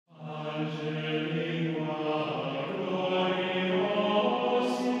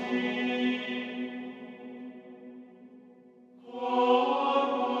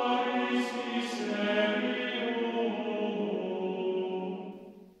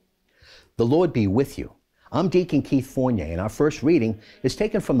The Lord be with you. I'm Deacon Keith Fournier, and our first reading is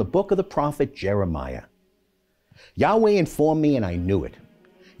taken from the book of the prophet Jeremiah. Yahweh informed me, and I knew it.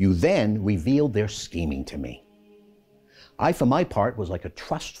 You then revealed their scheming to me. I, for my part, was like a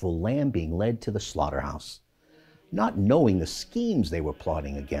trustful lamb being led to the slaughterhouse, not knowing the schemes they were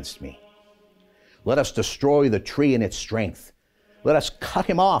plotting against me. Let us destroy the tree in its strength. Let us cut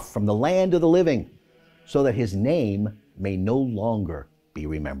him off from the land of the living, so that his name may no longer be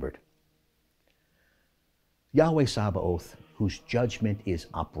remembered. Yahweh Sabaoth, whose judgment is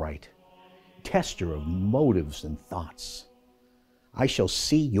upright, tester of motives and thoughts, I shall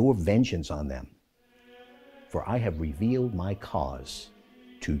see your vengeance on them, for I have revealed my cause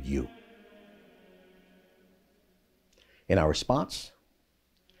to you. And our response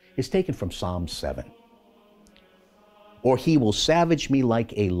is taken from Psalm 7. Or he will savage me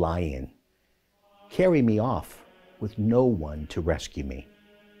like a lion, carry me off with no one to rescue me.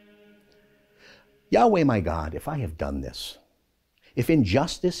 Yahweh my God, if I have done this, if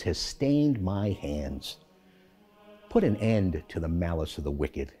injustice has stained my hands, put an end to the malice of the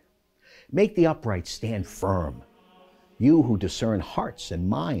wicked. Make the upright stand firm. You who discern hearts and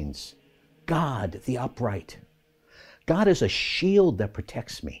minds, God the upright. God is a shield that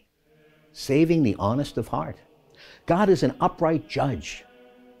protects me, saving the honest of heart. God is an upright judge,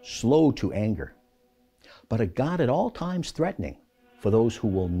 slow to anger, but a God at all times threatening for those who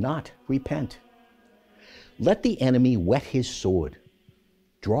will not repent. Let the enemy whet his sword,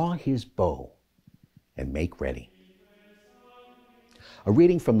 draw his bow, and make ready. A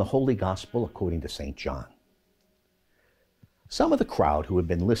reading from the Holy Gospel according to St. John. Some of the crowd who had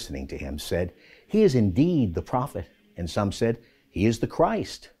been listening to him said, "He is indeed the prophet." And some said, "He is the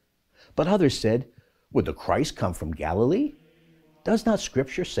Christ." But others said, "Would the Christ come from Galilee? Does not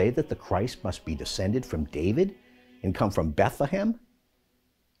Scripture say that the Christ must be descended from David and come from Bethlehem,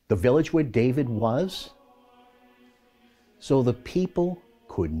 the village where David was?" So the people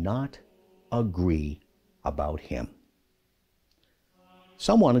could not agree about him.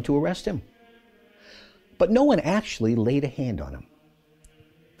 Some wanted to arrest him, but no one actually laid a hand on him.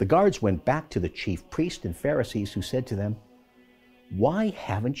 The guards went back to the chief priests and Pharisees, who said to them, "Why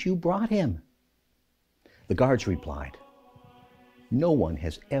haven't you brought him?" The guards replied, "No one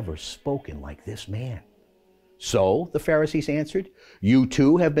has ever spoken like this man." So the Pharisees answered, "You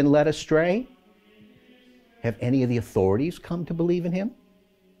too have been led astray? Have any of the authorities come to believe in him?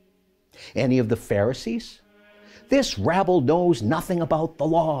 Any of the Pharisees? This rabble knows nothing about the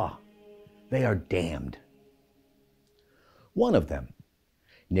law. They are damned." One of them,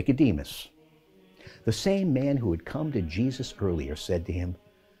 Nicodemus, the same man who had come to Jesus earlier, said to him,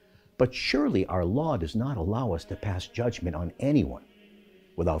 "But surely our law does not allow us to pass judgment on anyone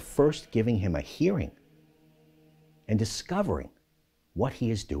without first giving him a hearing and discovering what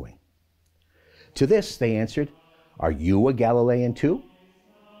he is doing." To this they answered, "Are you a Galilean too?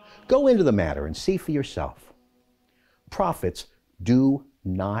 Go into the matter and see for yourself. Prophets do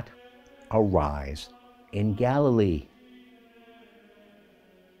not arise in Galilee."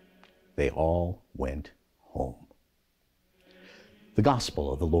 They all went home. The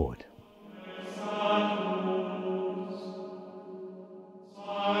Gospel of the Lord.